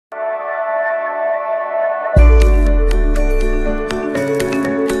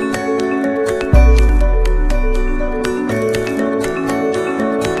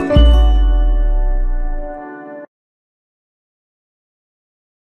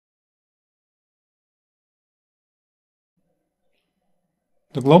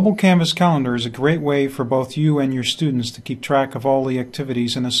The Global Canvas Calendar is a great way for both you and your students to keep track of all the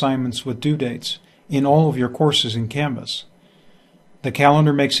activities and assignments with due dates in all of your courses in Canvas. The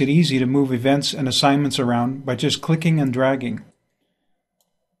calendar makes it easy to move events and assignments around by just clicking and dragging.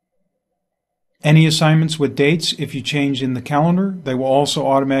 Any assignments with dates, if you change in the calendar, they will also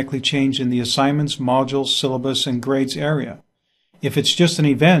automatically change in the Assignments, Modules, Syllabus, and Grades area. If it's just an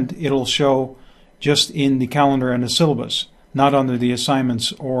event, it'll show just in the calendar and the syllabus, not under the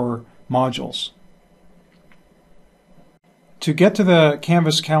assignments or modules. To get to the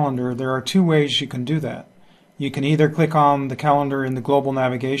Canvas calendar, there are two ways you can do that. You can either click on the calendar in the global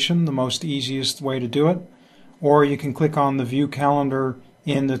navigation, the most easiest way to do it, or you can click on the View Calendar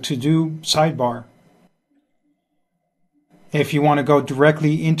in the To-Do sidebar. If you want to go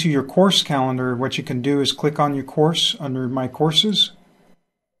directly into your course calendar, what you can do is click on your course under My Courses,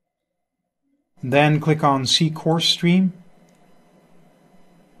 then click on See Course Stream,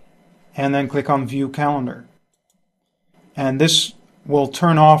 and then click on View Calendar. And this will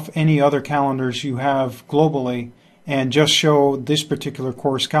turn off any other calendars you have globally and just show this particular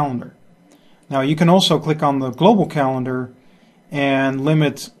course calendar. Now you can also click on the global calendar and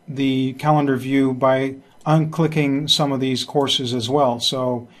limit the calendar view by unclicking some of these courses as well.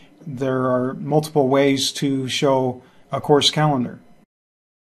 So there are multiple ways to show a course calendar.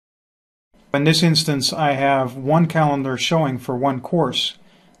 In this instance, I have one calendar showing for one course.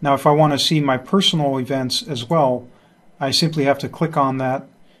 Now if I want to see my personal events as well, I simply have to click on that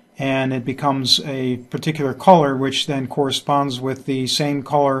and it becomes a particular color, which then corresponds with the same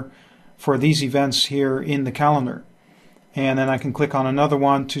color for these events here in the calendar. And then I can click on another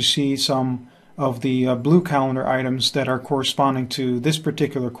one to see some of the blue calendar items that are corresponding to this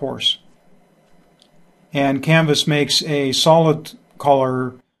particular course. And Canvas makes a solid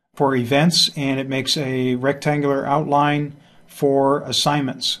color for events and it makes a rectangular outline for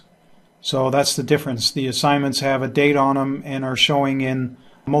assignments. So that's the difference. The assignments have a date on them and are showing in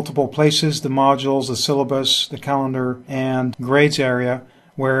multiple places, the modules, the syllabus, the calendar, and grades area,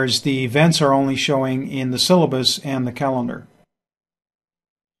 whereas the events are only showing in the syllabus and the calendar.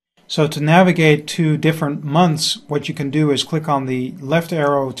 So to navigate to different months, what you can do is click on the left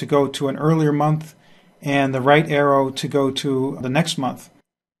arrow to go to an earlier month and the right arrow to go to the next month.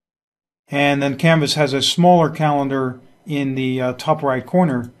 And then Canvas has a smaller calendar in the top right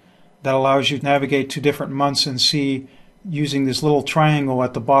corner that allows you to navigate to different months and see, using this little triangle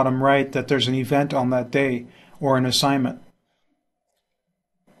at the bottom right, that there's an event on that day or an assignment.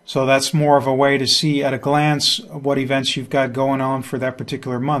 So that's more of a way to see at a glance what events you've got going on for that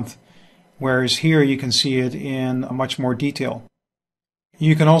particular month, whereas here you can see it in much more detail.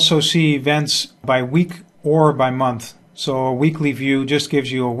 You can also see events by week or by month. So a weekly view just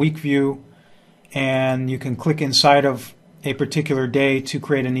gives you a week view, and you can click inside of a particular day to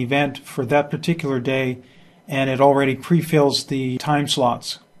create an event for that particular day, and it already pre-fills the time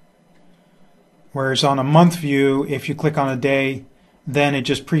slots. Whereas on a month view, if you click on a day, then it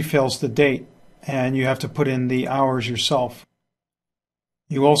just pre-fills the date and you have to put in the hours yourself.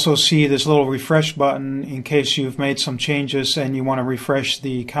 You also see this little refresh button in case you've made some changes and you want to refresh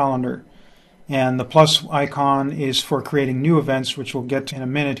the calendar. And the plus icon is for creating new events, which we'll get to in a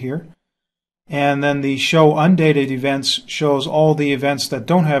minute here. And then the Show Undated Events shows all the events that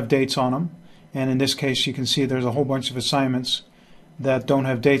don't have dates on them. And in this case, you can see there's a whole bunch of assignments that don't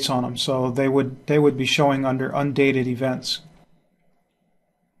have dates on them. So they would be showing under Undated Events.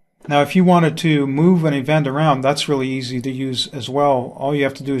 Now if you wanted to move an event around, that's really easy to use as well. All you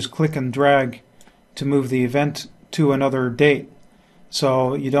have to do is click and drag to move the event to another date.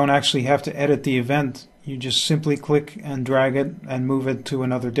 So you don't actually have to edit the event. You just simply click and drag it and move it to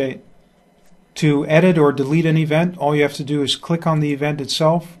another date. To edit or delete an event, all you have to do is click on the event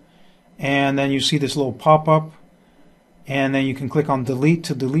itself, and then you see this little pop-up, and then you can click on delete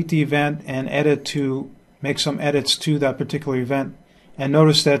to delete the event and edit to make some edits to that particular event. And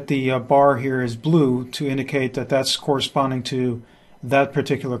notice that the bar here is blue to indicate that that's corresponding to that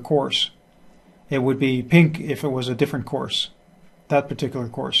particular course. It would be pink if it was a different course, that particular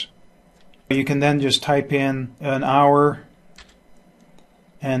course. You can then just type in an hour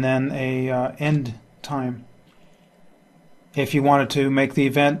and then a end time. If you wanted to make the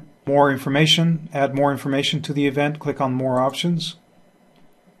event more information, add more information to the event, click on More Options.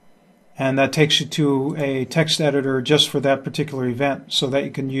 And that takes you to a text editor just for that particular event so that you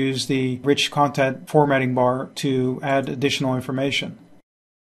can use the rich content formatting bar to add additional information.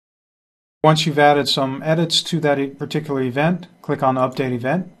 Once you've added some edits to that particular event, click on Update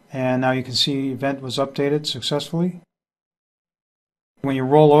Event, and now you can see the event was updated successfully. When you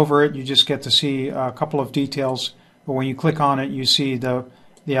roll over it, you just get to see a couple of details, but when you click on it, you see the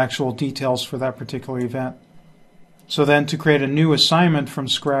the actual details for that particular event. So then to create a new assignment from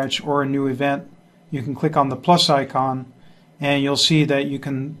scratch or a new event, you can click on the plus icon and you'll see that you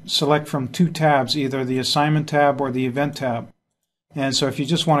can select from two tabs, either the assignment tab or the event tab. And so if you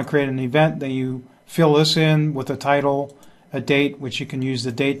just want to create an event, then you fill this in with a title, a date, which you can use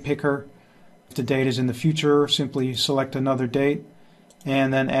the date picker. If the date is in the future, simply select another date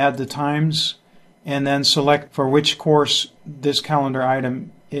and then add the times and then select for which course this calendar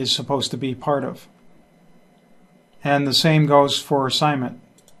item is supposed to be part of. And the same goes for assignment.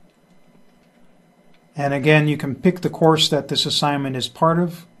 And again, you can pick the course that this assignment is part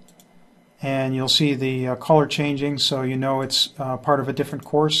of, and you'll see the color changing so you know it's part of a different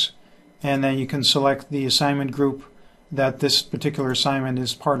course. And then you can select the assignment group that this particular assignment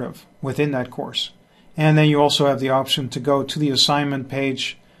is part of within that course. And then you also have the option to go to the assignment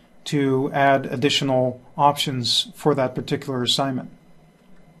page to add additional options for that particular assignment.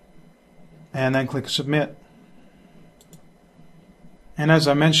 And then click Submit. And as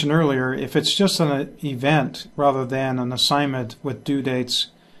I mentioned earlier, if it's just an event rather than an assignment with due dates,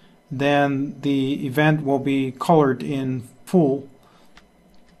 then the event will be colored in full.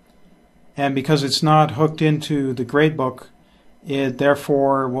 And because it's not hooked into the gradebook, it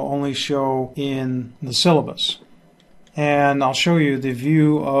therefore will only show in the syllabus. And I'll show you the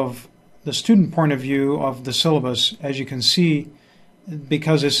view of the student point of view of the syllabus. As you can see,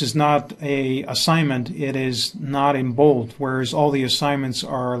 because this is not an assignment, it is not in bold, whereas all the assignments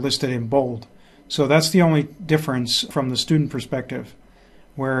are listed in bold. So that's the only difference from the student perspective,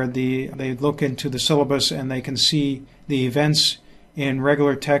 where they look into the syllabus and they can see the events in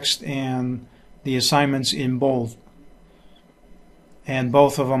regular text and the assignments in bold. And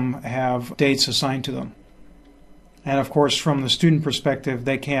both of them have dates assigned to them. And of course, from the student perspective,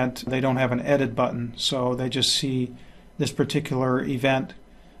 they don't have an edit button, so they just see this particular event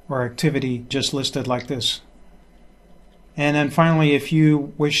or activity just listed like this. And then finally, if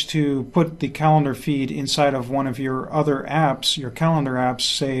you wish to put the calendar feed inside of one of your other apps, your calendar apps,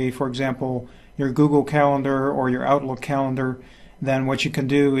 say for example your Google Calendar or your Outlook Calendar, then what you can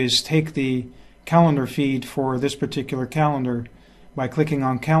do is take the calendar feed for this particular calendar by clicking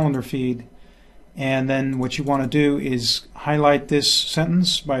on Calendar Feed, and then what you want to do is highlight this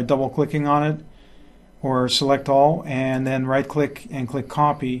sentence by double clicking on it, or select all, and then right click and click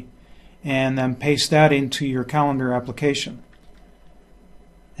Copy, and then paste that into your calendar application.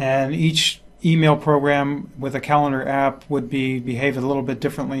 And each email program with a calendar app would behave a little bit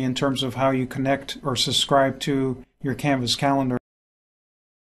differently in terms of how you connect or subscribe to your Canvas calendar.